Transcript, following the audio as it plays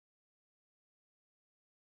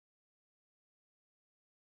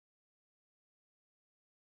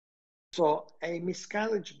So a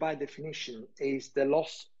miscarriage, by definition, is the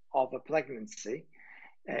loss of a pregnancy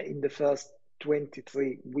in the first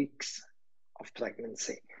 23 weeks of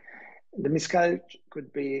pregnancy. The miscarriage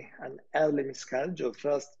could be an early miscarriage or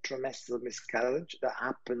first trimester miscarriage that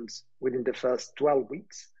happens within the first 12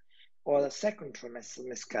 weeks, or a second trimester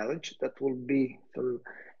miscarriage that will be from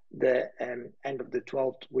the end of the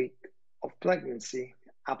 12th week of pregnancy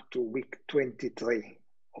up to week 23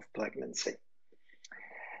 of pregnancy.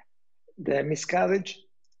 The miscarriage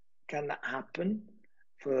can happen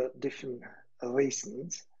for different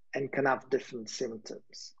reasons and can have different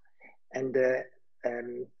symptoms. And the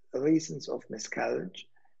reasons of miscarriage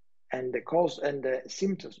and the cause and the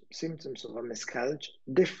symptoms of a miscarriage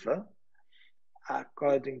differ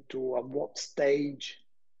according to at what stage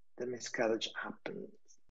the miscarriage happened.